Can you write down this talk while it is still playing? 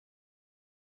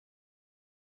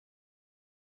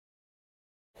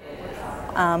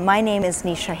My name is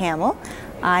Nisha Hammel.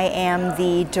 I am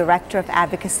the Director of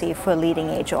Advocacy for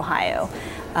LeadingAge Ohio.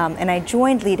 And I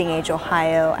joined LeadingAge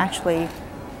Ohio actually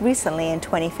recently in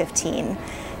 2015.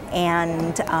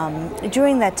 And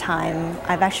during that time,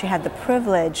 I've actually had the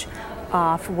privilege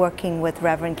of working with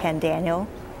Reverend Ken Daniel,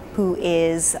 who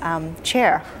is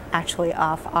chair actually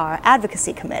of our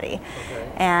advocacy committee.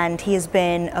 Okay. And he has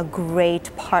been a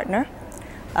great partner.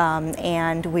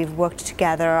 And we've worked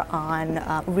together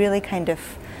on really kind of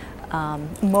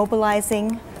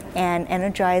mobilizing and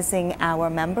energizing our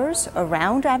members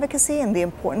around advocacy and the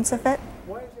importance of it.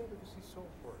 Why is advocacy so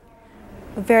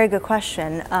important? A very good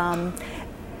question.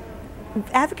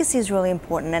 Advocacy is really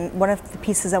important, and one of the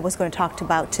pieces I was going to talk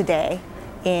about today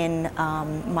in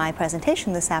my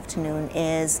presentation this afternoon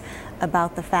is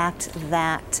about the fact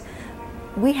that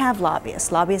we have lobbyists.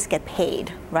 Lobbyists get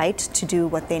paid, right, to do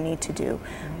what they need to do.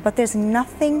 But there's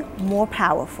nothing more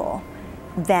powerful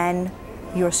than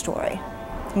your story.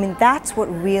 I mean, that's what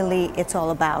really it's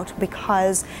all about,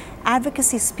 because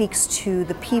advocacy speaks to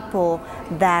the people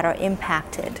that are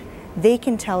impacted. They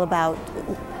can tell about,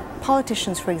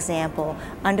 politicians, for example,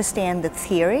 understand the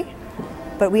theory,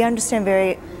 but we understand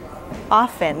very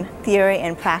often theory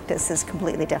and practice is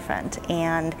completely different,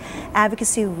 and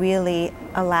advocacy really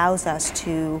allows us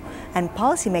to, and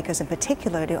policymakers in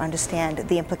particular, to understand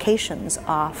the implications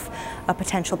of a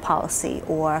potential policy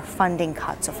or funding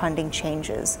cuts or funding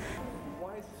changes.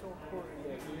 Why is it so important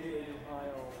that LeadingAge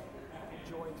Ohio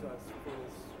joins us for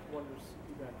this wondrous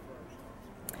event for our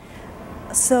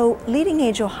students? So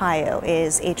LeadingAge Ohio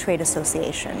is a trade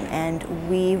association, and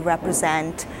we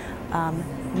represent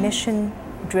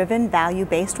mission-driven,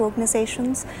 value-based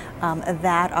organizations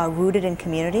that are rooted in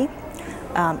community.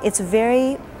 It's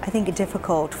very, I think,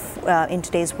 difficult in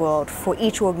today's world for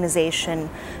each organization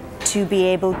to be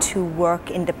able to work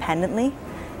independently,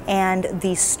 and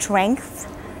the strength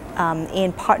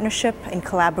in partnership, in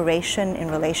collaboration, in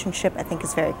relationship, I think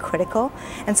is very critical.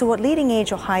 And so what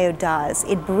LeadingAge Ohio does,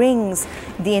 it brings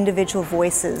the individual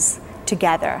voices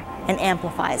together and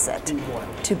amplifies it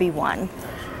to be one.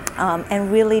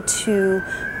 And really to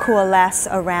coalesce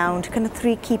around kind of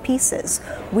three key pieces.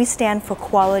 We stand for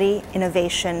quality,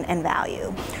 innovation, and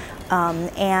value.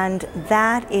 And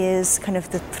that is kind of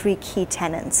the three key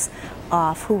tenets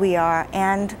of who we are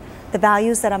and the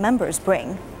values that our members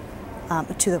bring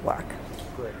to the work.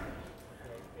 Great. Okay.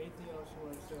 Anything else you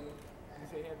want to say? You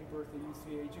say happy birthday,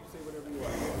 UCH. You can say whatever you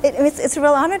want. It's a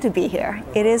real honor to be here.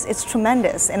 It's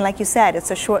tremendous. And like you said, it's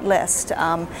a short list.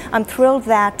 I'm thrilled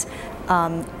that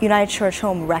United Church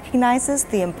Home recognizes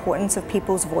the importance of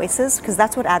people's voices, because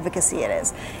that's what advocacy it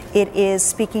is. It is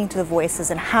speaking to the voices,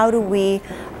 and how do we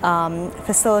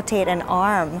facilitate and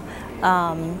arm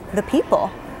the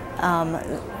people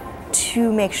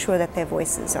to make sure that their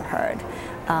voices are heard.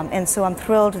 And so I'm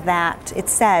thrilled that it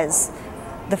says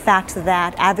the fact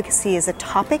that advocacy is a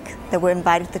topic that we're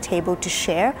invited to the table to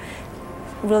share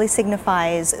really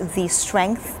signifies the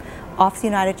strength of the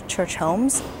United Church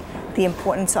Homes, the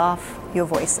importance of your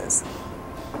voices.